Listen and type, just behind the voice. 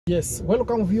Yes,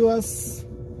 welcome viewers.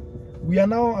 We are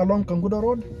now along Kangundo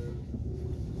Road.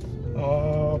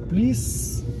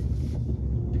 Please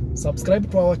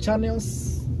subscribe to our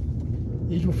channels.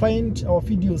 If you find our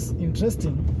videos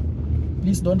interesting,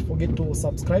 please don't forget to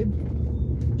subscribe,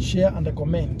 share and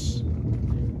comment.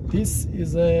 This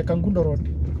is Kangundo Road.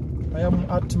 I am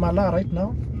at Mala right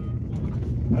now.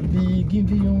 I'll be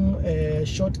giving you a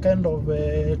short kind of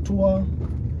tour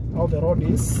how the road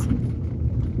is.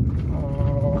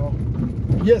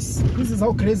 Yes, this is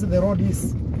how crazy the road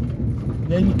is.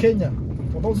 We are in Kenya.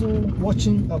 For those who are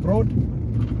watching abroad,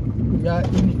 we are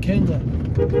in Kenya.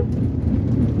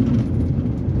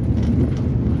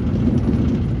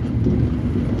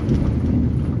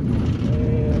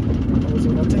 I was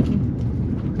overtaking.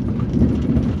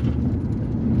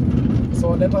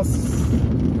 So let us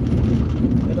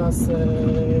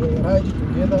ride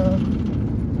together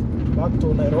back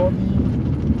to Nairobi.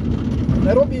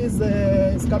 Nairobi is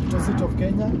capital city of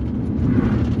Kenya.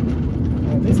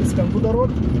 This is Kangundo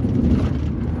Road.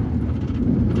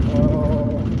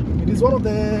 It is one of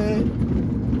the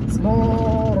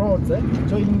small roads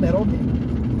joining Nairobi,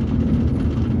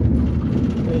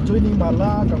 joining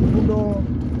Mala, Kangundo,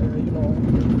 you know.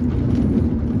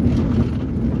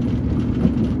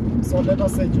 So let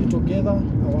us enjoy together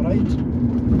our ride.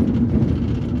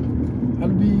 I'll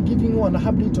be giving you an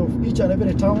update of each and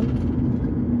every town.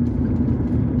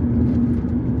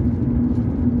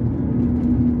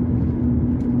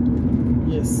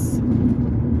 Yes.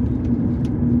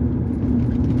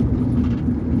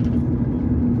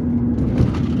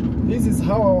 This is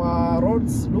how our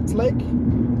roads looks like.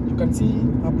 You can see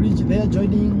a bridge there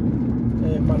joining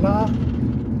Mala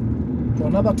to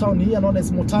another town here known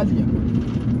as Mutalia.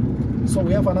 So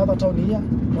we have another town here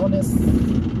known as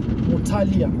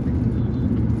Mutalia.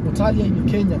 Mutalia in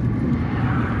Kenya.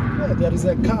 Yeah, there is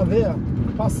a car there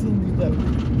passing with a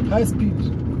high speed.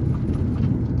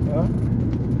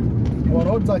 Our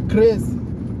roads are crazy.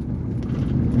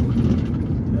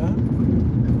 Yeah.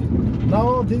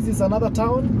 Now this is another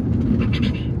town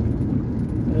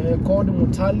called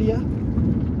Mutalia.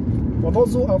 For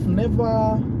those who have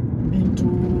never been to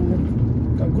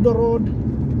Kangundo Road,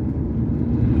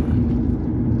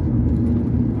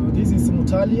 this is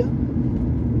Mutalia.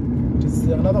 It is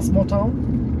another small town.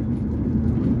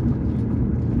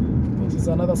 This is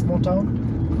another small town.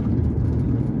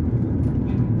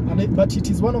 But it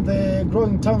is one of the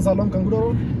growing towns along Kangundo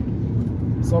Road,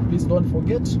 so please don't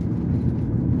forget.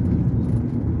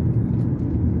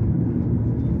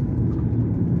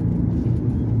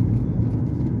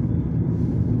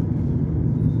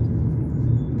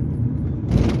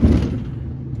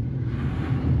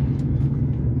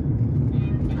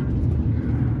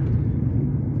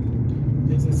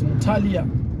 This is Mutalia.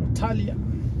 Mutalia.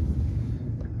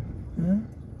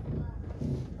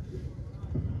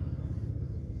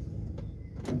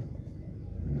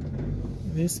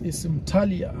 This is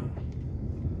Mutalia.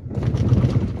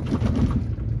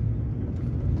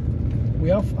 We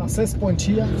have access point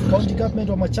here, County Government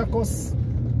of Machakos.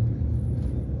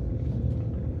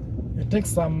 It takes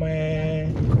some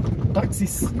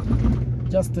taxis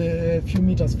just a few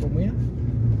meters from here.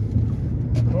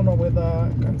 I don't know whether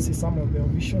I can see some of the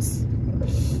officials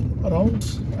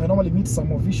around. I normally meet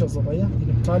some officials over here in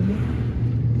Mutalia,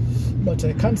 but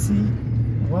I can't see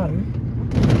one.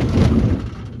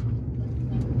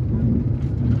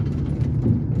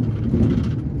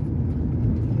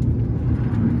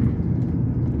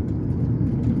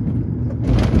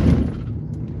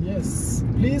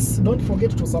 Please don't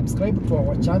forget to subscribe to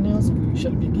our channels. We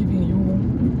shall be giving you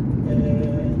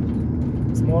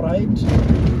a small ride,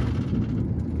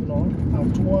 you know, a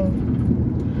tour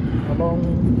along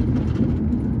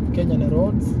Kenyan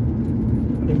roads.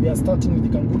 And we are starting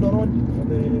with the Kangundo Road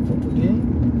for today,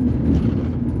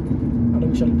 and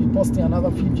we shall be posting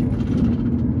another video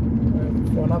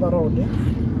for another road.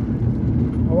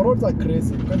 Our roads are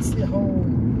crazy. You can see how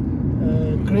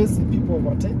crazy people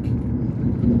overtake.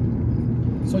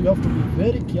 So you have to be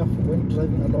very careful when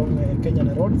driving along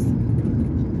Kenyan roads.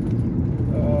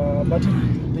 But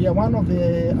they are one of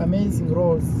the amazing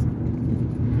roads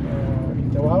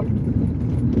in the world.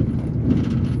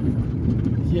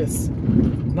 Yes.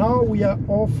 Now we are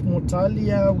off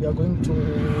Mutalia. We are going to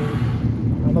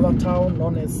another town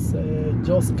known as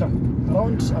Joska.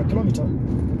 Around a kilometer.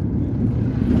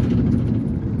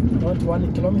 Around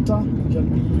 1 kilometer. We shall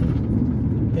be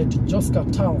at Joska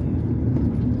town.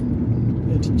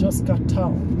 At Joska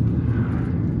town.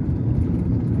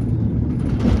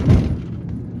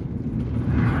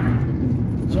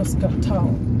 Joska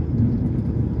town.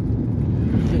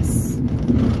 Yes.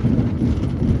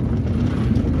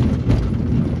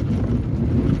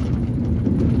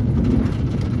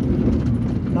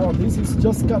 This is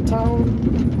Joska town.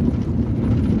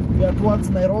 We are towards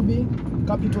Nairobi,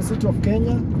 capital city of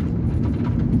Kenya.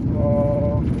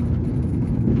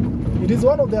 It is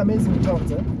one of the amazing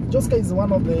towns. Joska is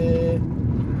one of the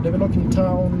developing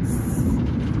towns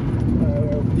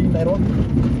within Nairobi.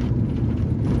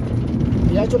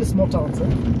 They are actually small towns,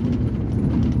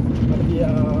 but there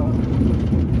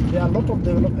are a lot of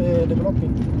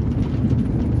developing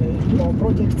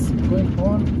projects going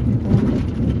on.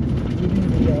 People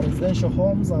building their residential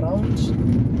homes around.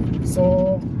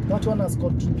 So that one has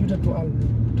contributed to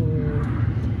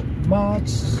much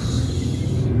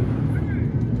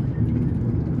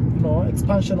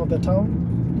expansion of the town.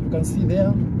 You can see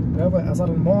there we have a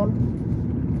certain mall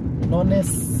known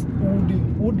as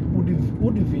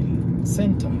Woodville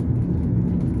Center.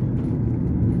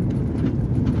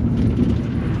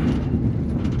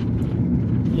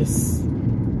 Yes.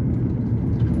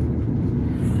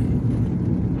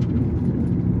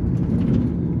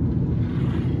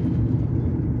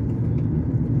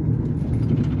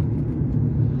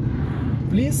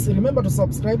 Please remember to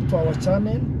subscribe to our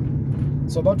channel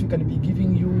so that we can be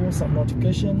giving you some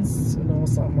notifications,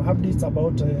 some updates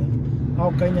about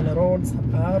how Kenyan roads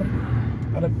are,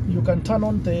 and you can turn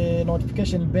on the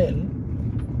notification bell,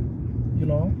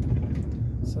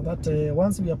 so that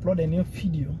once we upload a new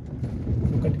video,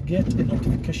 you can get a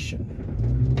notification.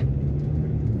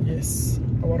 Yes,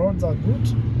 our roads are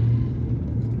good.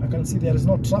 I can see there is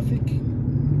no traffic.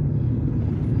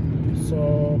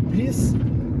 So please,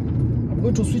 I'm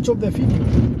going to switch off the video,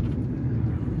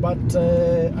 but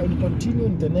I will continue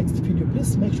in the next video.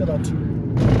 Please make sure that you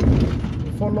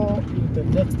follow in the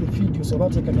next video so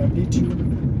that I can update you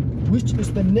which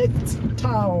is the next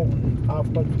town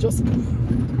after Joska.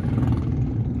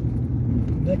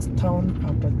 Next town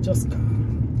after Joska.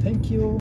 Thank you.